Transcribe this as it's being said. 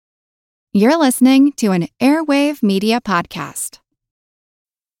You're listening to an Airwave Media Podcast.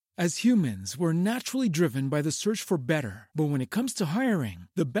 As humans, we're naturally driven by the search for better. But when it comes to hiring,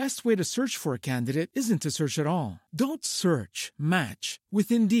 the best way to search for a candidate isn't to search at all. Don't search, match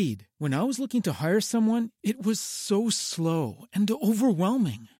with Indeed. When I was looking to hire someone, it was so slow and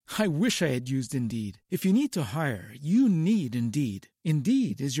overwhelming. I wish I had used Indeed. If you need to hire, you need Indeed.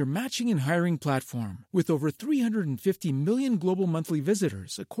 Indeed is your matching and hiring platform with over 350 million global monthly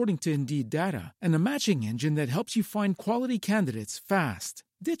visitors, according to Indeed data, and a matching engine that helps you find quality candidates fast.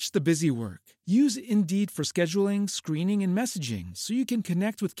 Ditch the busy work. Use Indeed for scheduling, screening, and messaging so you can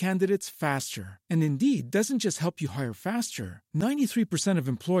connect with candidates faster. And Indeed doesn't just help you hire faster. 93% of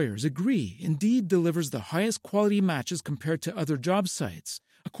employers agree Indeed delivers the highest quality matches compared to other job sites,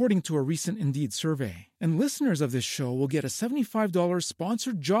 according to a recent Indeed survey. And listeners of this show will get a $75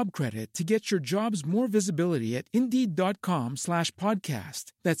 sponsored job credit to get your jobs more visibility at Indeed.com/podcast.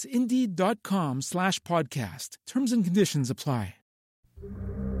 That's Indeed.com/podcast. Terms and conditions apply.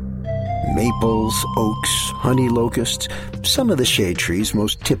 Maples, oaks, honey locusts, some of the shade trees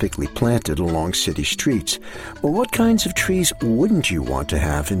most typically planted along city streets. Well, what kinds of trees wouldn't you want to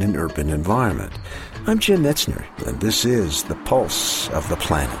have in an urban environment? I'm Jim Metzner, and this is The Pulse of the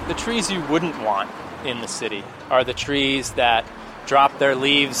Planet. The trees you wouldn't want in the city are the trees that drop their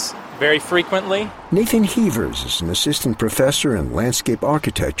leaves very frequently. Nathan Heavers is an assistant professor in landscape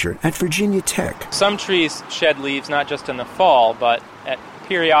architecture at Virginia Tech. Some trees shed leaves not just in the fall, but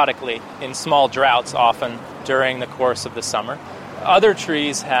periodically in small droughts, often during the course of the summer. Other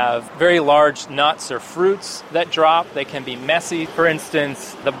trees have very large nuts or fruits that drop. They can be messy. For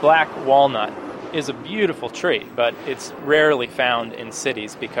instance, the black walnut is a beautiful tree, but it's rarely found in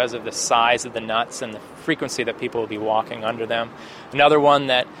cities because of the size of the nuts and the frequency that people will be walking under them. Another one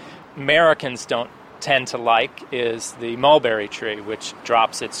that Americans don't tend to like is the mulberry tree, which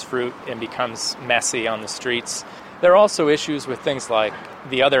drops its fruit and becomes messy on the streets. There are also issues with things like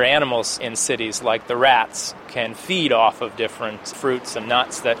the other animals in cities, like the rats, can feed off of different fruits and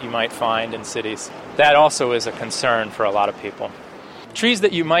nuts that you might find in cities. That also is a concern for a lot of people. Trees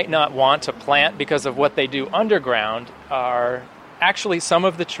that you might not want to plant because of what they do underground are actually some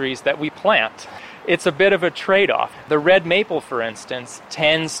of the trees that we plant. It's a bit of a trade-off. The red maple, for instance,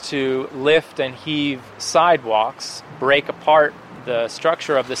 tends to lift and heave sidewalks, break apart the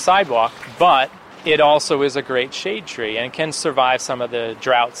structure of the sidewalk, but it also is a great shade tree and can survive some of the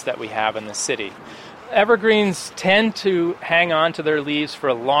droughts that we have in the city. Evergreens tend to hang on to their leaves for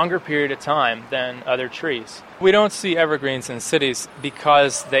a longer period of time than other trees. We don't see evergreens in cities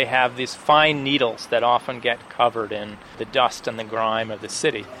because they have these fine needles that often get covered in the dust and the grime of the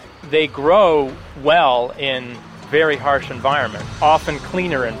city. They grow well in very harsh environments, often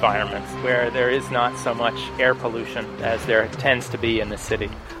cleaner environments where there is not so much air pollution as there tends to be in the city.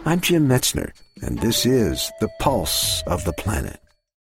 I'm Jim Metzner, and this is The Pulse of the Planet.